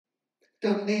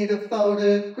Don't need a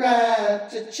photograph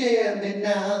to cheer me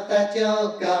now that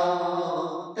you're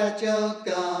gone, that you're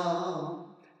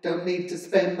gone. Don't need to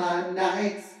spend my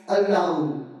nights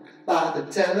alone by the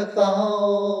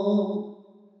telephone.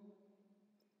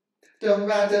 Don't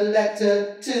write a letter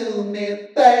to me,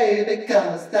 baby,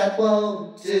 'cause that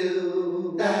won't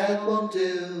do, that won't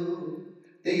do.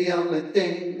 The only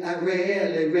thing I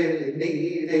really, really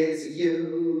need is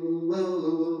you.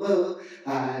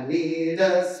 I need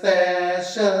a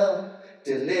special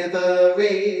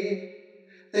delivery,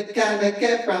 the kind I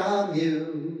get from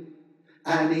you.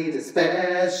 I need a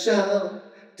special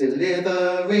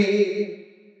delivery.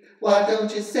 Why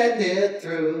don't you send it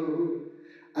through?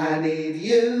 I need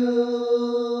you.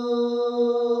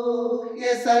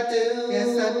 Yes, I do.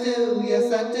 Yes, I do.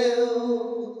 Yes, I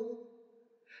do.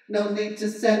 No need to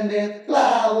send me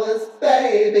flowers,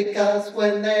 baby, 'cause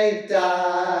when they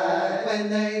die,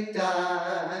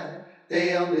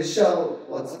 they only show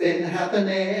what's been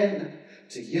happening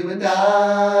to you and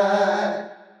I.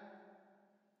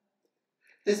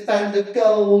 This band of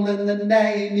gold and the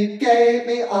name you gave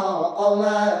me are all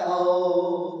I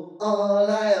owe, all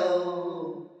I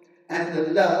owe. And the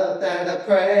love that I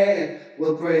pray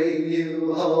will bring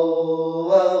you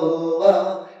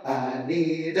home. I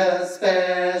need a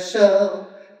special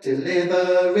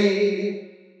delivery,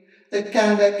 the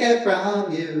kind I get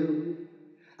from you.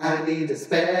 I need a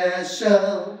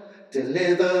special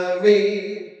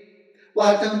delivery.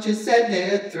 Why don't you send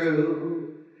it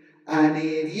through? I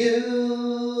need you.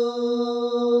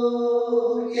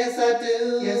 Yes, I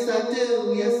do. Yes, I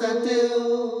do. Yes, I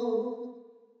do.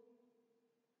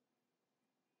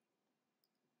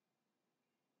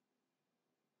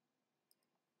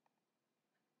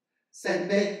 Send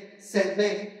me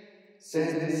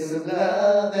some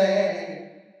loving.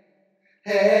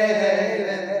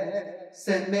 Hey,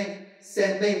 send me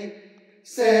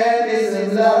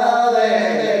some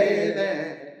loving,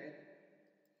 baby.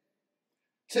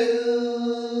 To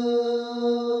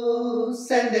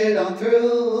send it on through.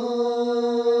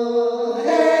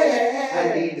 Hey,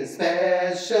 I need a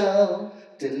special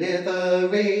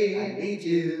delivery. I need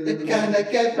you, the kind I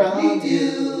get from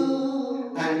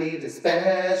you. I need a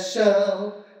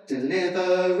special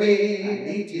delivery. I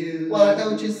need you. Why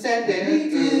don't you send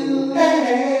it through?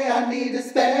 Hey, I need a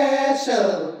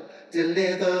special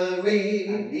delivery.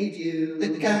 I need you, the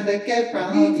kind I get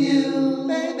from you,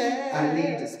 baby. I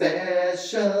need a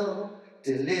special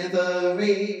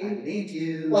delivery. I need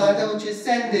you. Why don't you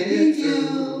send it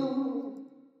through?